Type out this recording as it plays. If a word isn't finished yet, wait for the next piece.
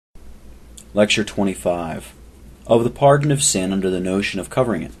Lecture 25. Of the pardon of sin under the notion of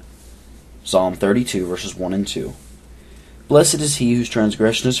covering it. Psalm 32, verses 1 and 2. Blessed is he whose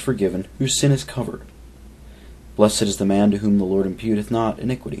transgression is forgiven, whose sin is covered. Blessed is the man to whom the Lord imputeth not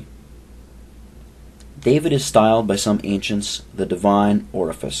iniquity. David is styled by some ancients the divine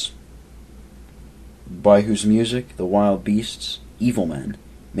orifice, by whose music the wild beasts, evil men,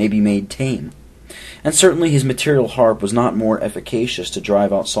 may be made tame. And certainly his material harp was not more efficacious to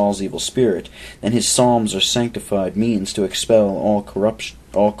drive out Saul's evil spirit than his psalms are sanctified means to expel all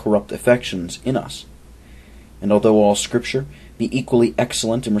corrupt affections in us. And although all Scripture be equally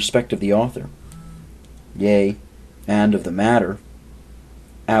excellent in respect of the author, yea, and of the matter,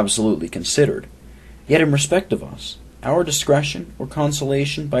 absolutely considered, yet in respect of us, our discretion or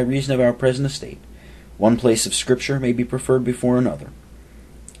consolation by reason of our present estate, one place of Scripture may be preferred before another.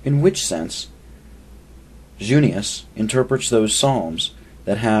 In which sense Junius interprets those psalms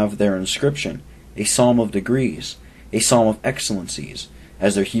that have their inscription a psalm of degrees, a psalm of excellencies,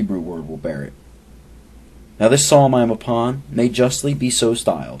 as their Hebrew word will bear it. Now this psalm I am upon may justly be so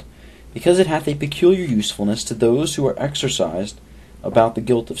styled, because it hath a peculiar usefulness to those who are exercised about the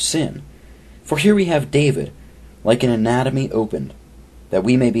guilt of sin. For here we have David, like an anatomy opened, that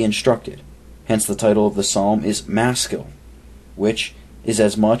we may be instructed. Hence the title of the psalm is Maskil, which is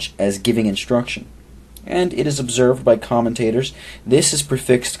as much as giving instruction. And it is observed by commentators, this is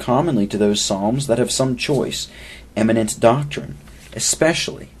prefixed commonly to those psalms that have some choice, eminent doctrine,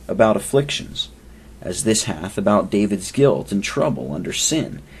 especially about afflictions, as this hath about David's guilt and trouble under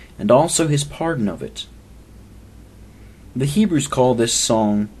sin, and also his pardon of it. The Hebrews call this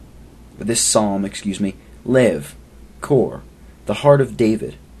psalm, Lev, Kor, the heart of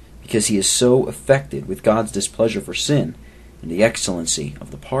David, because he is so affected with God's displeasure for sin and the excellency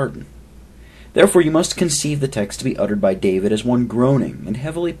of the pardon. Therefore you must conceive the text to be uttered by David as one groaning and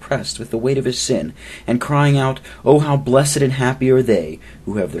heavily pressed with the weight of his sin, and crying out, "O how blessed and happy are they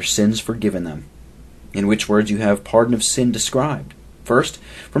who have their sins forgiven them." In which words you have pardon of sin described. First,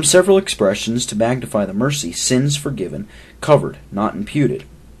 from several expressions to magnify the mercy, sins forgiven, covered, not imputed.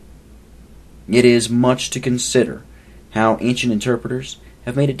 It is much to consider how ancient interpreters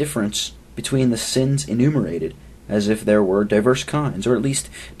have made a difference between the sins enumerated, as if there were diverse kinds, or at least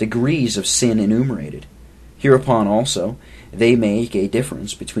degrees of sin enumerated. Hereupon also they make a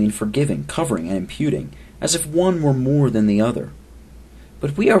difference between forgiving, covering, and imputing, as if one were more than the other.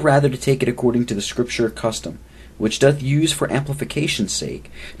 But we are rather to take it according to the Scripture custom, which doth use for amplification's sake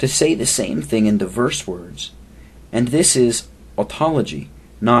to say the same thing in diverse words. And this is autology,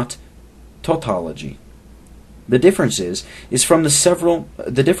 not tautology. The difference is from the several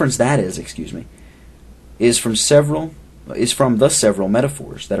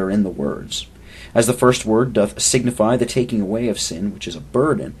metaphors that are in the words. As the first word doth signify the taking away of sin, which is a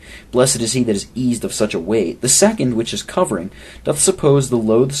burden, blessed is he that is eased of such a weight. The second, which is covering, doth suppose the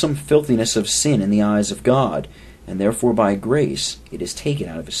loathsome filthiness of sin in the eyes of God, and therefore by grace it is taken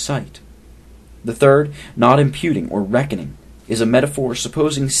out of his sight. The third, not imputing or reckoning, is a metaphor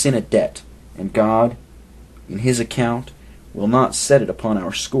supposing sin a debt, and God, in his account, will not set it upon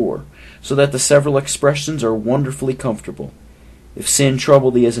our score, so that the several expressions are wonderfully comfortable. If sin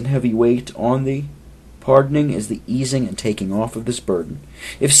trouble thee as an heavy weight on thee, pardoning is the easing and taking off of this burden.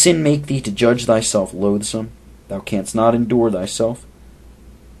 If sin make thee to judge thyself loathsome, thou canst not endure thyself,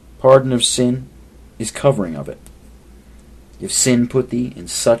 pardon of sin is covering of it. If sin put thee in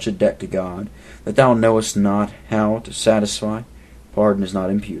such a debt to God that thou knowest not how to satisfy, pardon is not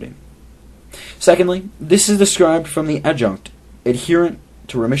imputing. Secondly, this is described from the adjunct adherent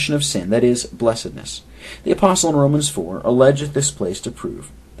to remission of sin, that is, blessedness. The Apostle in Romans 4 allegeth this place to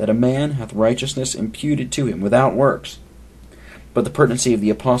prove that a man hath righteousness imputed to him without works. But the pertinency of the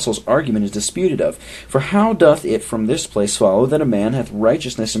Apostle's argument is disputed of, for how doth it from this place follow that a man hath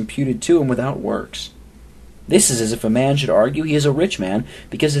righteousness imputed to him without works? This is as if a man should argue he is a rich man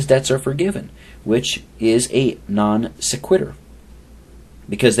because his debts are forgiven, which is a non sequitur,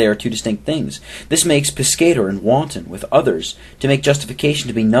 because they are two distinct things. This makes piscator and wanton with others to make justification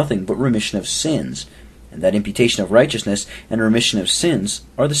to be nothing but remission of sins, and that imputation of righteousness and remission of sins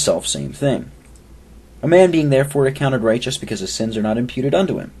are the self-same thing. A man being therefore accounted righteous because his sins are not imputed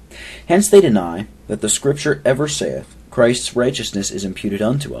unto him. Hence they deny that the Scripture ever saith, Christ's righteousness is imputed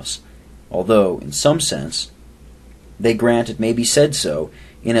unto us, although, in some sense, they grant it may be said so,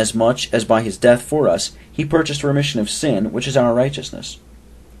 inasmuch as by his death for us he purchased remission of sin, which is our righteousness.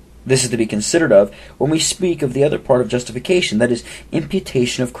 This is to be considered of when we speak of the other part of justification, that is,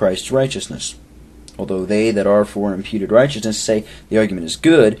 imputation of Christ's righteousness. Although they that are for imputed righteousness say the argument is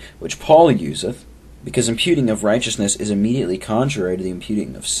good, which Paul useth, because imputing of righteousness is immediately contrary to the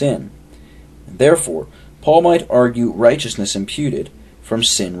imputing of sin. And therefore, Paul might argue righteousness imputed from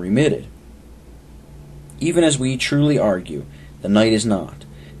sin remitted. Even as we truly argue, the night is not.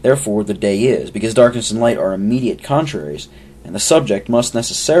 Therefore the day is, because darkness and light are immediate contraries, and the subject must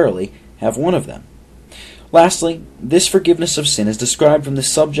necessarily have one of them. Lastly, this forgiveness of sin is described from the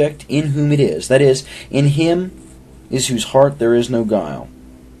subject in whom it is, that is, in him is whose heart there is no guile.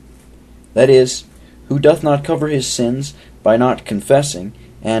 That is, who doth not cover his sins by not confessing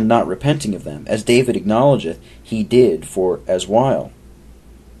and not repenting of them, as David acknowledgeth he did for as while.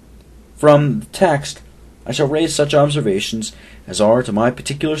 From the text I shall raise such observations as are to my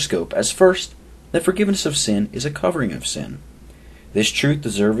particular scope, as first, that forgiveness of sin is a covering of sin. This truth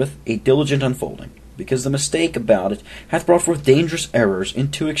deserveth a diligent unfolding, because the mistake about it hath brought forth dangerous errors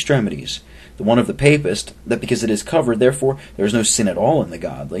in two extremities. The one of the papist, that because it is covered, therefore there is no sin at all in the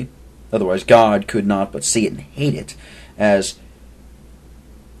godly, otherwise God could not but see it and hate it, as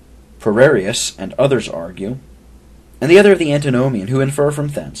Errours and others argue, and the other of the Antinomian, who infer from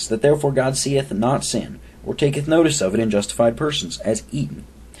thence that therefore God seeth not sin, or taketh notice of it in justified persons, as eaten.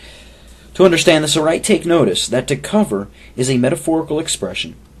 To understand this aright, take notice that to cover is a metaphorical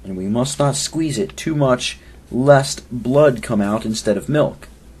expression, and we must not squeeze it too much, lest blood come out instead of milk.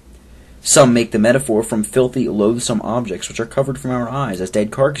 Some make the metaphor from filthy, loathsome objects which are covered from our eyes, as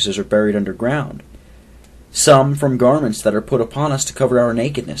dead carcasses are buried underground. Some from garments that are put upon us to cover our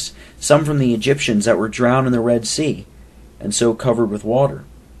nakedness. Some from the Egyptians that were drowned in the Red Sea, and so covered with water.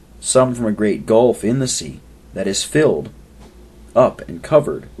 Some from a great gulf in the sea that is filled up and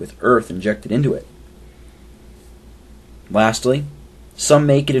covered with earth injected into it. Lastly, some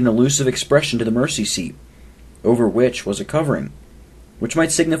make it an allusive expression to the mercy seat, over which was a covering, which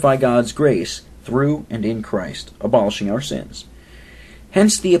might signify God's grace through and in Christ, abolishing our sins.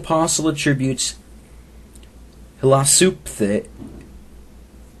 Hence the apostle attributes hilasmu,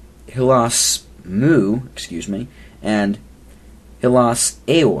 and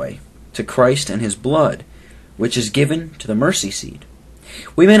hilaseoi to Christ and his blood, which is given to the mercy seat.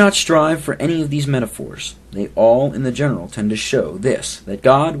 We may not strive for any of these metaphors. They all in the general tend to show this, that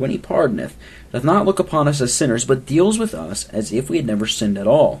God, when he pardoneth, doth not look upon us as sinners, but deals with us as if we had never sinned at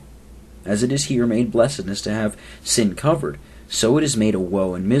all. As it is here made blessedness to have sin covered, so it is made a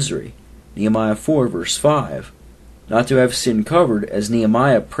woe and misery. Nehemiah 4, verse 5. Not to have sin covered, as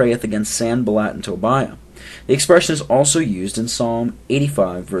Nehemiah prayeth against Sanballat and Tobiah. The expression is also used in Psalm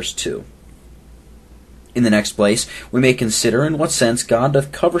 85, verse 2. In the next place, we may consider in what sense God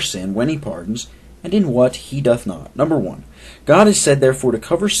doth cover sin when he pardons, and in what he doth not. Number 1. God is said therefore to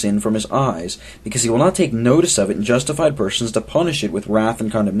cover sin from his eyes, because he will not take notice of it in justified persons to punish it with wrath and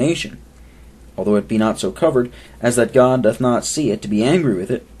condemnation, although it be not so covered as that God doth not see it to be angry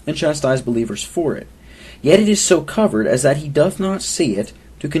with it, and chastise believers for it. Yet it is so covered as that he doth not see it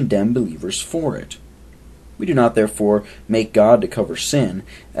to condemn believers for it. We do not therefore make God to cover sin,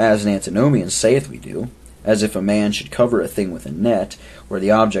 as an Antinomian saith we do, as if a man should cover a thing with a net, where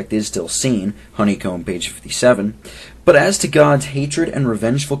the object is still seen, Honeycomb, page 57. But as to God's hatred and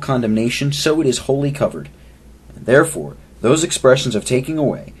revengeful condemnation, so it is wholly covered. And therefore, those expressions of taking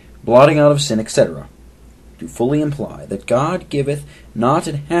away, blotting out of sin, etc., do fully imply that God giveth not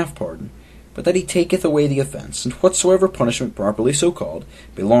in half pardon, but that he taketh away the offense, and whatsoever punishment properly so called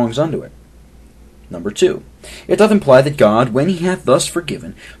belongs unto it. Number 2. It doth imply that God, when he hath thus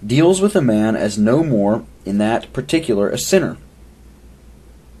forgiven, deals with a man as no more in that particular a sinner.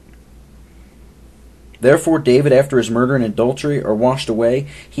 Therefore David, after his murder and adultery are washed away,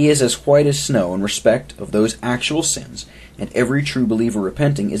 he is as white as snow in respect of those actual sins, and every true believer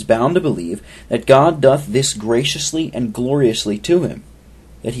repenting is bound to believe that God doth this graciously and gloriously to him,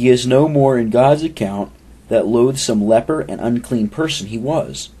 that he is no more in God's account that loathsome leper and unclean person he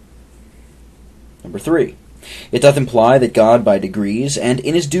was. Number 3. It doth imply that God by degrees and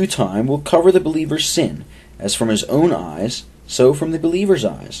in his due time will cover the believer's sin, as from his own eyes, so from the believer's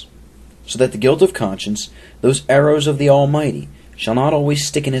eyes, so that the guilt of conscience, those arrows of the Almighty, shall not always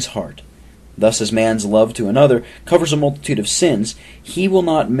stick in his heart. Thus as man's love to another covers a multitude of sins, he will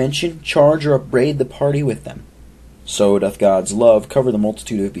not mention, charge, or upbraid the party with them. So doth God's love cover the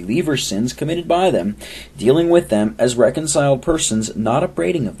multitude of believers' sins committed by them, dealing with them as reconciled persons, not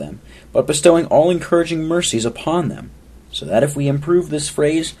upbraiding of them, but bestowing all encouraging mercies upon them, so that if we improve this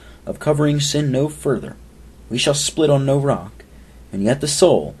phrase of covering sin no further, we shall split on no rock, and yet the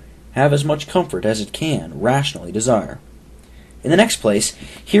soul have as much comfort as it can rationally desire. In the next place,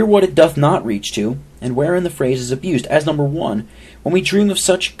 hear what it doth not reach to, and wherein the phrase is abused, as number 1, when we dream of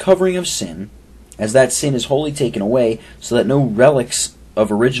such covering of sin, as that sin is wholly taken away, so that no relics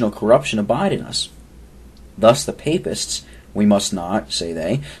of original corruption abide in us. Thus the papists We must not, say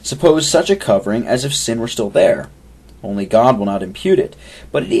they, suppose such a covering as if sin were still there. Only God will not impute it,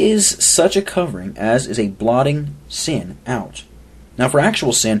 but it is such a covering as is a blotting sin out. Now for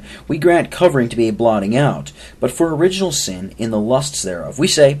actual sin, we grant covering to be a blotting out, but for original sin, in the lusts thereof, we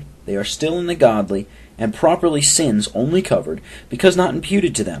say, they are still in the godly, and properly sins only covered, because not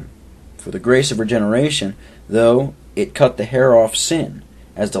imputed to them. For the grace of regeneration, though it cut the hair off sin,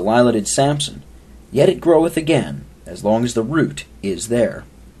 as Delilah did Samson, yet it groweth again, as long as the root is there.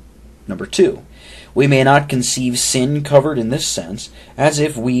 Number 2. We may not conceive sin covered in this sense, as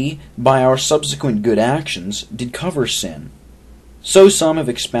if we, by our subsequent good actions, did cover sin. So some have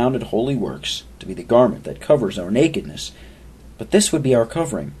expounded holy works to be the garment that covers our nakedness, but this would be our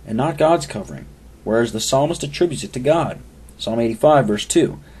covering, and not God's covering, whereas the psalmist attributes it to God. Psalm 85, verse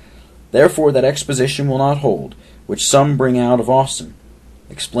 2. Therefore that exposition will not hold, which some bring out of Austin,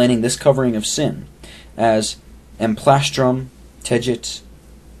 explaining this covering of sin, as emplastrum tegit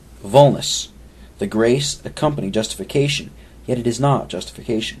vulnus, the grace accompany justification, yet it is not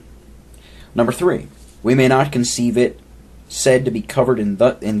justification. Number 3. We may not conceive it said to be covered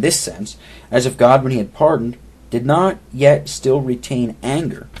in this sense, as if God, when he had pardoned, did not yet still retain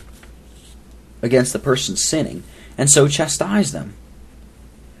anger against the person sinning, and so chastise them.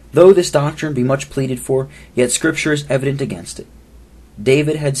 Though this doctrine be much pleaded for, yet Scripture is evident against it.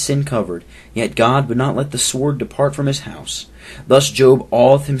 David had sin covered, yet God would not let the sword depart from his house. Thus Job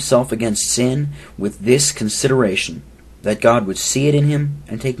aweth himself against sin with this consideration, that God would see it in him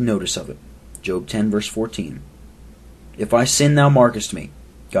and take notice of it. Job 10, verse 14. If I sin, thou markest me.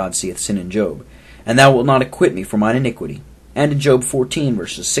 God seeth sin in Job. And thou wilt not acquit me for mine iniquity. And in Job 14,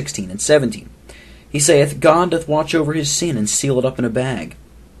 verses 16 and 17. He saith, God doth watch over his sin, and seal it up in a bag.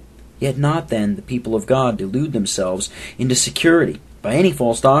 Yet not then the people of God delude themselves into security by any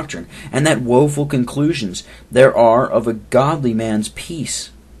false doctrine, and that woeful conclusions there are of a godly man's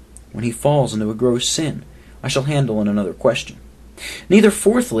peace when he falls into a gross sin, I shall handle in another question. Neither,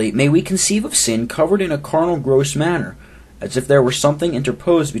 fourthly, may we conceive of sin covered in a carnal gross manner, as if there were something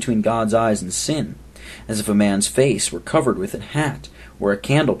interposed between God's eyes and sin, as if a man's face were covered with a hat, or a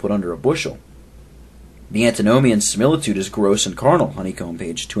candle put under a bushel. The Antinomians' similitude is gross and carnal, Honeycomb,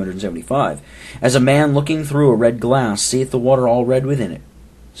 page 275. As a man looking through a red glass seeth the water all red within it,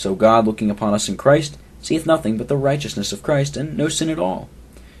 so God, looking upon us in Christ, seeth nothing but the righteousness of Christ, and no sin at all.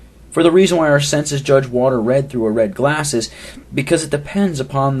 For the reason why our senses judge water red through a red glass is because it depends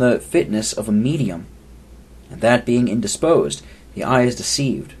upon the fitness of a medium, and that being indisposed, the eye is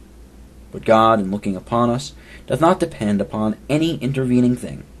deceived. But God, in looking upon us, doth not depend upon any intervening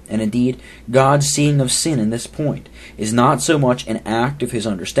thing. And indeed, God's seeing of sin in this point is not so much an act of his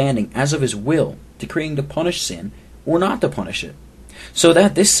understanding as of his will, decreeing to punish sin or not to punish it. So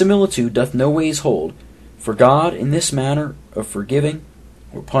that this similitude doth no ways hold, for God in this manner of forgiving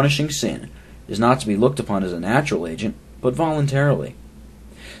or punishing sin is not to be looked upon as a natural agent, but voluntarily.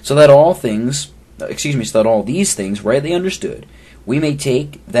 So that all these things rightly understood, we may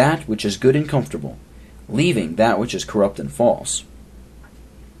take that which is good and comfortable, leaving that which is corrupt and false.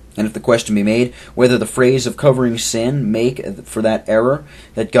 And if the question be made, whether the phrase of covering sin make for that error,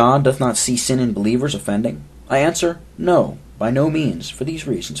 that God doth not see sin in believers offending, I answer, no, by no means, for these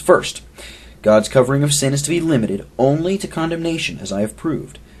reasons. First, God's covering of sin is to be limited only to condemnation, as I have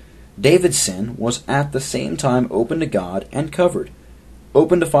proved. David's sin was at the same time open to God and covered.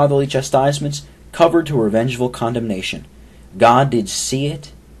 Open to fatherly chastisements, covered to revengeful condemnation. God did see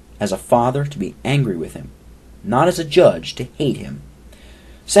it as a father to be angry with him, not as a judge to hate him.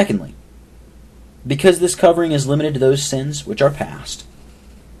 Secondly, because this covering is limited to those sins which are past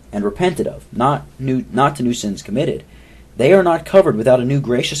and repented of, not to new sins committed, they are not covered without a new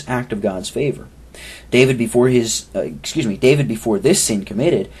gracious act of God's favor. David before this sin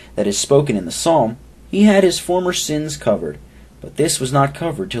committed that is spoken in the psalm, he had his former sins covered, but this was not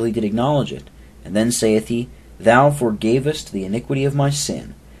covered till he did acknowledge it. And then saith he, Thou forgavest the iniquity of my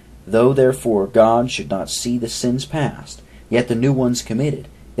sin. Though therefore God should not see the sins past, yet the new ones committed,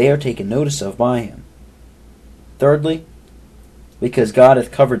 they are taken notice of by him. Thirdly, because God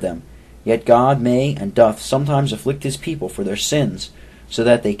hath covered them, yet God may and doth sometimes afflict his people for their sins, so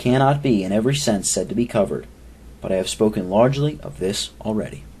that they cannot be in every sense said to be covered. But I have spoken largely of this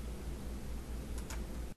already.